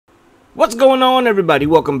What's going on, everybody?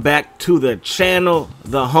 Welcome back to the channel.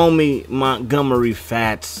 The homie Montgomery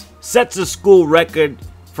Fats sets a school record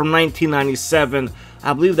from 1997.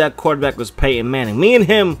 I believe that quarterback was Peyton Manning. Me and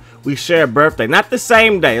him, we share a birthday. Not the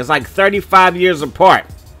same day. It's like 35 years apart.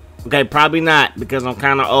 Okay, probably not because I'm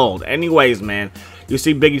kind of old. Anyways, man, you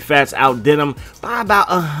see Biggie Fats outdid him by about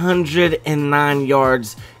 109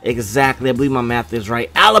 yards exactly. I believe my math is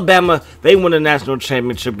right. Alabama, they won the national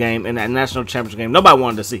championship game. In that national championship game, nobody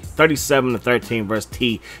wanted to see. 37-13 versus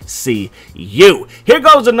TCU. Here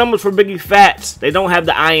goes the numbers for Biggie Fats. They don't have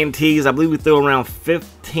the INTs. I believe we threw around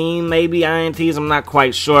 15 maybe INTs. I'm not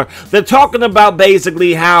quite sure. They're talking about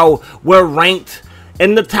basically how we're ranked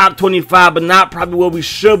in the top 25, but not probably where we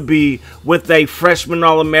should be with a freshman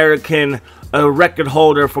All-American record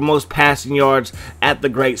holder for most passing yards at the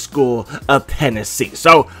great school of Tennessee.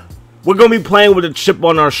 So we're going to be playing with a chip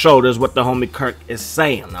on our shoulders, what the homie Kirk is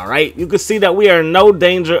saying, all right? You can see that we are in no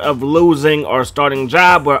danger of losing our starting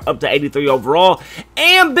job. We're up to 83 overall,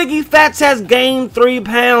 and Biggie Fats has gained 3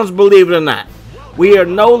 pounds, believe it or not. We are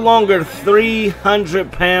no longer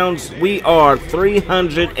 300 pounds. We are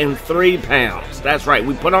 303 pounds. That's right.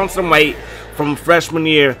 We put on some weight from freshman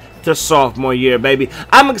year to sophomore year, baby.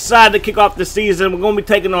 I'm excited to kick off the season. We're going to be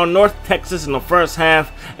taking on North Texas in the first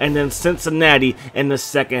half and then Cincinnati in the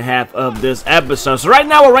second half of this episode. So right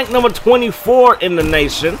now we're ranked number 24 in the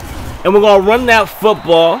nation, and we're going to run that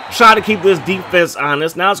football, try to keep this defense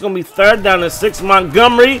honest. Now it's going to be 3rd down and 6.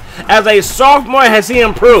 Montgomery, as a sophomore, has he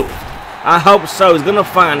improved? I hope so. He's going to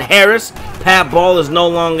find Harris. Pat Ball is no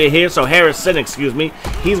longer here, so Harrison, excuse me.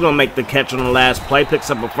 He's going to make the catch on the last play,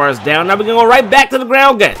 picks up a first down. Now we're going to go right back to the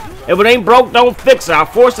ground game. If it ain't broke, don't fix it. I'll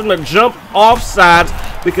force him to jump off sides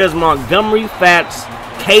because Montgomery Fats'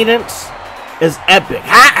 cadence is epic.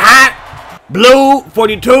 Hot, hot, blue,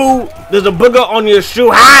 42. There's a booger on your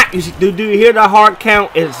shoe. Hot. Do you hear the hard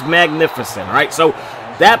count? It's magnificent, right? So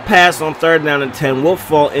that pass on 3rd down and 10 will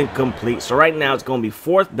fall incomplete. So right now it's going to be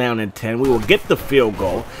 4th down and 10. We will get the field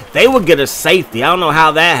goal. They will get a safety. I don't know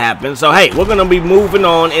how that happened. So, hey, we're going to be moving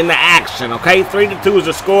on in the action, okay? 3-2 is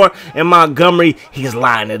the score. And Montgomery, he's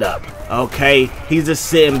lining it up, okay? He's just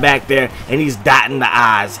sitting back there, and he's dotting the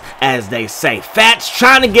I's, as they say. Fats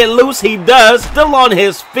trying to get loose. He does. Still on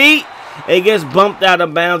his feet. It gets bumped out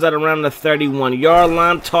of bounds at around the 31-yard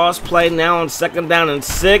line. Toss play now on 2nd down and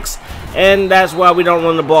 6. And that's why we don't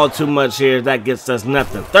run the ball too much here. That gets us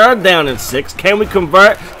nothing. 3rd down and 6. Can we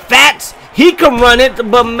convert? Fats, he can run it,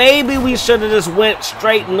 but maybe we should have just went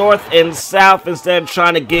straight north and south instead of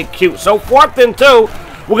trying to get cute. So 4th and 2.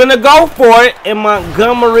 We're going to go for it, and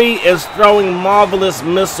Montgomery is throwing marvelous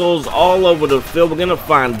missiles all over the field. We're going to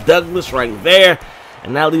find Douglas right there.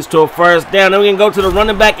 And that leads to a first down. Then we can go to the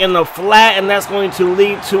running back in the flat, and that's going to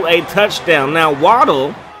lead to a touchdown. Now,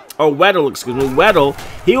 Weddle,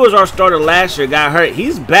 he was our starter last year, got hurt.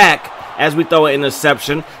 He's back as we throw an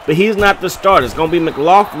interception, but he's not the starter. It's going to be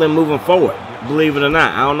McLaughlin moving forward, believe it or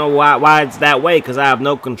not. I don't know why it's that way because I have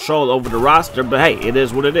no control over the roster, but hey, it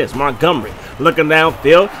is what it is. Montgomery looking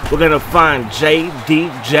downfield. We're going to find J.D.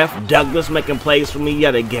 Jeff Douglas making plays for me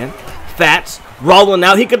yet again. Fats rolling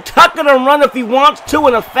out. He can tuck it and run if he wants to,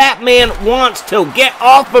 and a fat man wants to. Get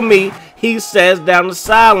off of me, he says, down the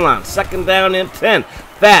sideline. 2nd down and 10.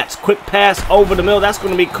 Fats, quick pass over the middle. That's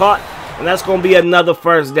going to be caught, and that's going to be another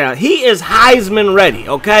first down. He is Heisman ready,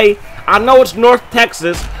 okay? I know it's North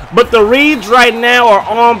Texas, but the reads right now are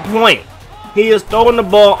on point. He is throwing the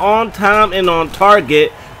ball on time and on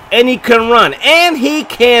target, and he can run. And he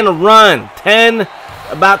can run. 10,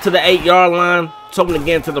 about to the 8-yard line. Hoping to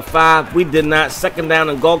get into the 5. We did not. 2nd down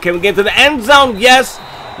and goal. Can we get to the end zone? Yes,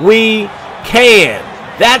 we can.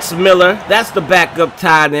 That's Miller. That's the backup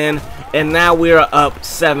tight end. And now we are up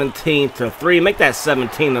 17-3. Make that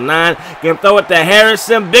 17-9. Can throw it to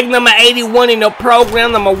Harrison. Big number 81 in the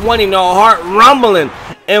program. Number 1 in the heart. Rumbling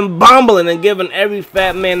and bumbling and giving every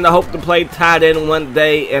fat man the hope to play tight end one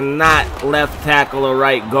day and not left tackle or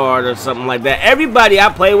right guard or something like that. Everybody I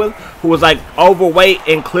play with who was like overweight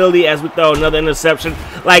and clearly, as we throw another interception,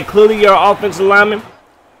 like clearly your offensive lineman,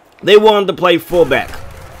 they wanted to play fullback.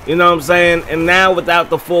 You know what I'm saying? And now without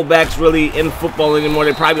the fullbacks really in football anymore,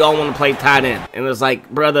 they probably all want to play tight end. And it's like,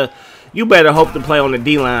 brother, you better hope to play on the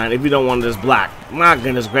D-line if you don't want to just block. My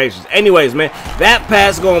goodness gracious. Anyways, man, that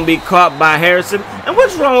pass going to be caught by Harrison. And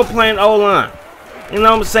what's wrong with playing O-line? You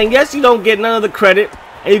know what I'm saying? Yes, you don't get none of the credit,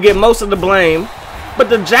 and you get most of the blame. But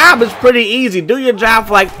the job is pretty easy. Do your job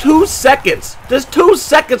for like 2 seconds. Just 2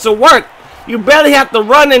 seconds of work. You barely have to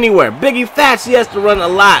run anywhere. Biggie Fats, he has to run a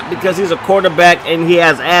lot because he's a quarterback and he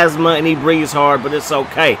has asthma and he breathes hard, but it's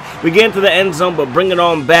okay. We get into the end zone, but bring it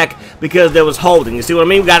on back because there was holding. You see what I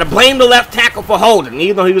mean? We got to blame the left tackle for holding,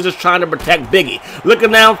 even though he was just trying to protect Biggie. Looking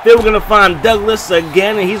downfield, we're going to find Douglas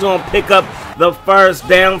again, and he's going to pick up the first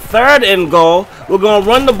down. 3rd and goal. We're going to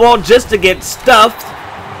run the ball just to get stuffed,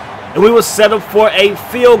 and we were set up for a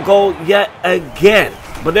field goal yet again.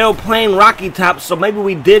 But they were playing Rocky Top, so maybe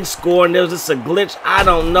we did score and there was just a glitch. I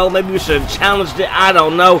don't know. Maybe we should have challenged it. I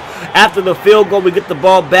don't know. After the field goal, we get the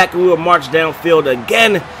ball back and we will march downfield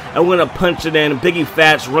again. And we're going to punch it in. Biggie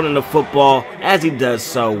Fats running the football as he does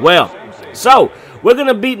so well. So, we're going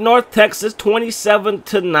to beat North Texas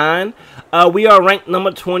 27-9. We are ranked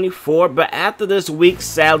number 24, but after this week,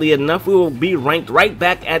 sadly enough, we will be ranked right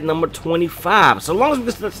back at number 25. So long as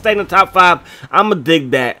we can stay in the top 5, I'm going to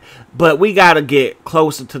dig that. But we got to get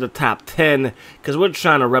closer to the top 10 because we're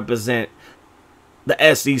trying to represent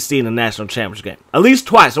the SEC in the national championship game. At least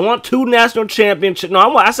twice. I want 2 national championships.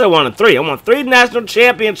 No, I said I wanted 3. I want 3 national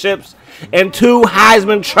championships and 2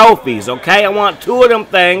 Heisman trophies, okay? I want 2 of them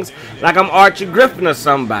things like I'm Archie Griffin or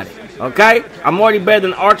somebody, okay? I'm already better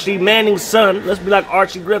than Archie Manning's son. Let's be like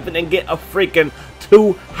Archie Griffin and get a freaking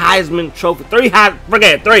 2 Heisman trophy. 3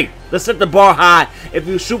 forget it, 3. Let's set the bar high. If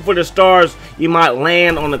you shoot for the stars, you might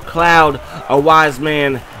land on a cloud, a wise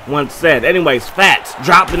man once said. Anyways, Fats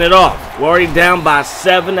dropping it off. We're already down by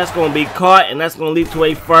 7. That's going to be caught, and that's going to lead to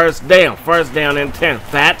a first down. First down and 10.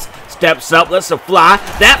 Fats steps up, lets it fly.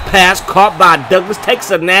 That pass caught by Douglas. Takes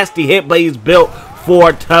a nasty hit, but he's built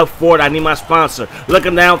for tough for it. I need my sponsor.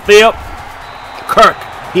 Looking downfield. Kirk.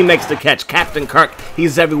 He makes the catch. Captain Kirk.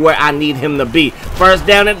 He's everywhere I need him to be. First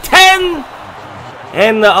down and 10.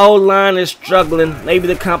 And the O-line is struggling. Maybe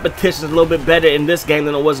the competition is a little bit better in this game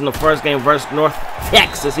than it was in the first game versus North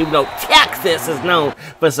Texas, even though Texas is known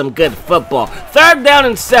for some good football. 3rd down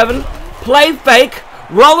and 7. Play fake.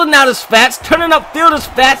 Rolling out his Fats. Turning up field his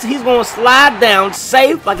Fats. He's going to slide down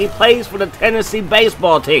safe like he plays for the Tennessee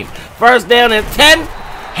baseball team. First down and 10.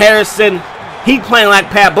 Harrison. He playing like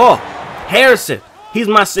Pat Ball. Harrison. He's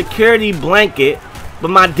my security blanket.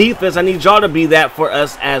 But my defense, I need y'all to be that for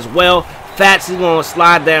us as well. Fats is going to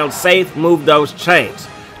slide down safe, move those chains.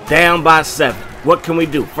 Down by 7. What can we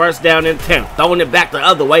do? First down and 10. Throwing it back the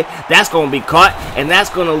other way. That's going to be caught, and that's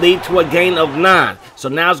going to lead to a gain of 9. So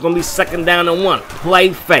now it's going to be 2nd down and 1.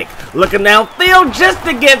 Play fake. Looking downfield just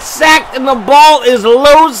to get sacked, and the ball is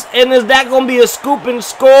loose. And is that going to be a scoop and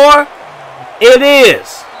score? It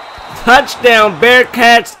is. Touchdown,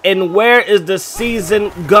 Bearcats, and where is the season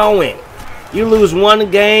going? You lose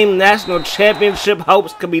 1 game, national championship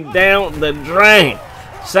hopes could be down the drain.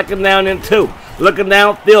 2nd down and 2. Looking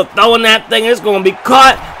downfield, throwing that thing, it's going to be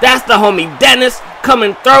caught. That's the homie Dennis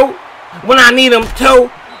coming through when I need him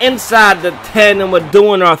to. Inside the 10, and we're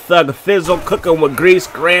doing our thug fizzle, cooking with grease,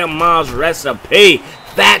 grandma's recipe.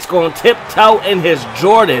 Fats going to tiptoe in his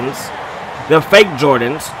Jordans, the fake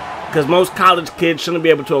Jordans. Because most college kids shouldn't be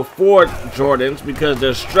able to afford Jordans because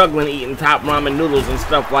they're struggling eating top ramen noodles and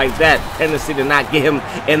stuff like that. Tennessee did not get him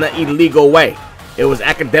in an illegal way. It was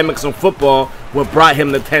academics and football what brought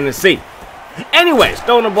him to Tennessee. Anyways,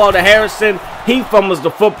 throwing the ball to Harrison. He fumbles the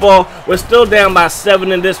football. We're still down by 7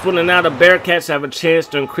 in this one, and now the Bearcats have a chance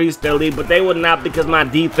to increase their lead, but they would not because my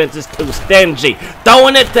defense is too stingy.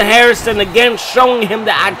 Throwing it to Harrison again, showing him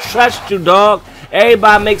that I trust you, dog.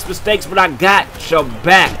 Everybody makes mistakes, but I got your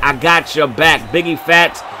back. I got your back. Biggie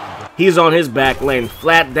Fats, he's on his back, laying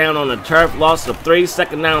flat down on the turf. Loss of 3,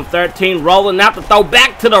 2nd down 13. Rolling out to throw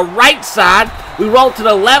back to the right side. We roll to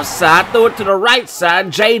the left side, throw it to the right side.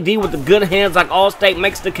 JD with the good hands like Allstate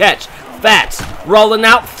makes the catch. Fats rolling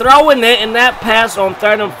out, throwing it, and that pass on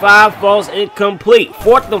 3rd and 5 falls incomplete.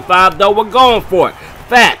 4th and 5, though, we're going for it.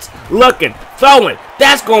 Fats looking, throwing.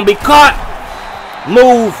 That's going to be caught.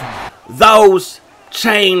 Move those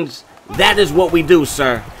chains. That is what we do,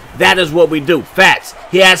 sir. That is what we do. Fats,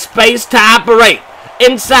 he has space to operate.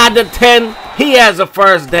 Inside the 10, he has a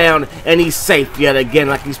first down, and he's safe yet again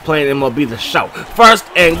like he's playing MLB The Show. 1st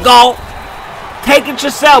and goal. Take it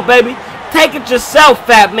yourself, baby. Take it yourself,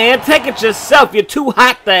 fat man. Take it yourself. You're too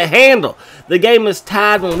hot to handle. The game is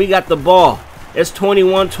tied when we got the ball. It's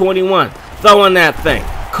 21-21. Throwing that thing.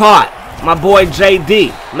 Caught. My boy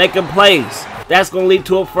JD making plays. That's going to lead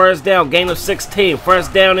to a first down. Gain of 16.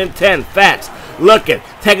 First down and 10. Fats looking.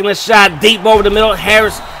 Taking a shot deep over the middle.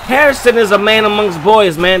 Harrison is a man amongst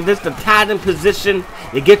boys, man. This is the tight end position.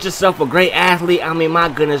 You get yourself a great athlete. I mean, my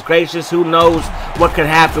goodness gracious. Who knows what could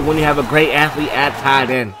happen when you have a great athlete at tight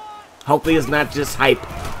end. Hopefully it's not just hype.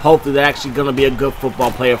 Hopefully they're actually going to be a good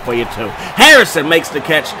football player for you too. Harrison makes the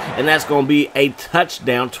catch, and that's going to be a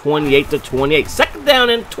touchdown, 28-28. Second down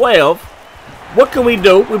and 12. What can we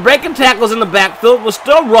do? We're breaking tackles in the backfield. We're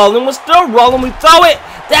still rolling. We throw it.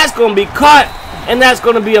 That's going to be caught, and that's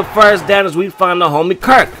going to be a first down as we find the homie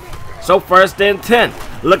Kirk. So first and 10.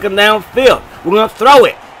 Looking downfield. We're going to throw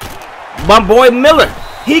it. My boy Miller.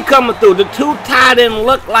 He coming through. The two tight end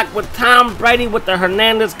look like with Tom Brady, with the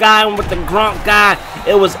Hernandez guy, and with the Gronk guy.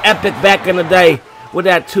 It was epic back in the day with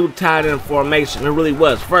that two tight end formation. It really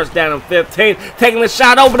was. First down and 15. Taking the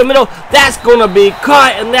shot over the middle. That's going to be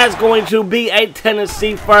caught, and that's going to be a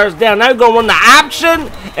Tennessee first down. Now we're going to run the option,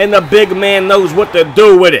 and the big man knows what to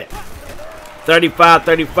do with it.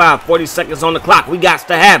 35-35, 40 seconds on the clock. We got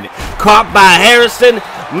to have it. Caught by Harrison,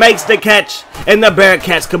 makes the catch, and the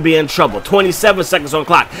Bearcats could be in trouble. 27 seconds on the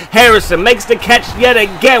clock. Harrison makes the catch yet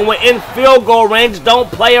again. We're in field goal range. Don't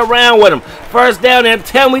play around with him. First down and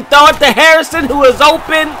 10. We throw it to Harrison, who is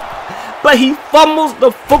open, but he fumbles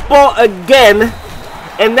the football again,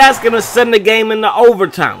 and that's going to send the game into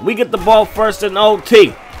overtime. We get the ball first in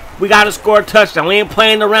OT. We got to score a touchdown. We ain't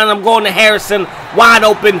playing around. I'm going to Harrison. Wide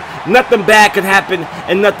open. Nothing bad could happen,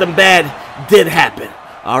 and nothing bad did happen.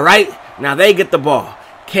 All right? Now they get the ball.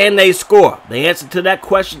 Can they score? The answer to that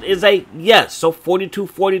question is a yes. So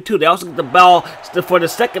 42-42. They also get the ball for the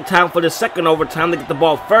second time, for the second overtime. They get the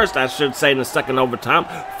ball first, I should say, in the second overtime.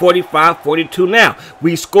 45-42 now.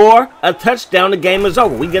 We score a touchdown. The game is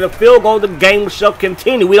over. We get a field goal. The game shall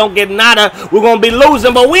continue. We don't get nada. We're going to be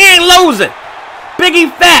losing, but we ain't losing.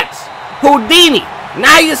 Biggie Fats, Houdini.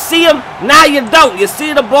 Now you see him, now you don't. You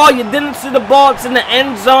see the ball, you didn't see the ball. It's in the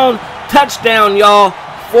end zone. Touchdown, y'all.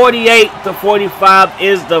 48-45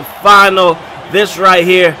 is the final. This right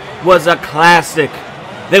here was a classic.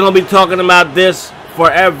 They're going to be talking about this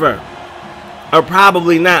forever. Or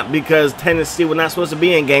probably not, because Tennessee was not supposed to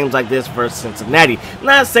be in games like this versus Cincinnati. I'm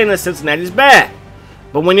not saying that Cincinnati's bad,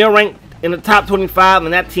 but when you're ranked in the top 25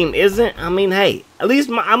 and that team isn't, I mean, hey, at least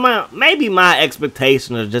maybe my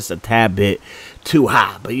expectations are just a tad bit too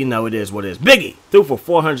high. But you know, it is what it is. Biggie threw for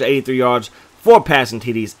 483 yards, 4 passing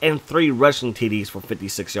TDs, and 3 rushing TDs for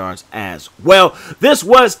 56 yards as well. This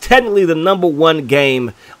was technically the #1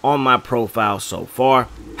 game on my profile so far.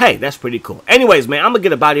 Hey, that's pretty cool. Anyways, man, I'm going to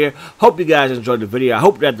get up out of here. Hope you guys enjoyed the video. I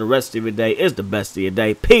hope that the rest of your day is the best of your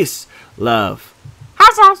day. Peace, love,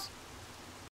 hot sauce.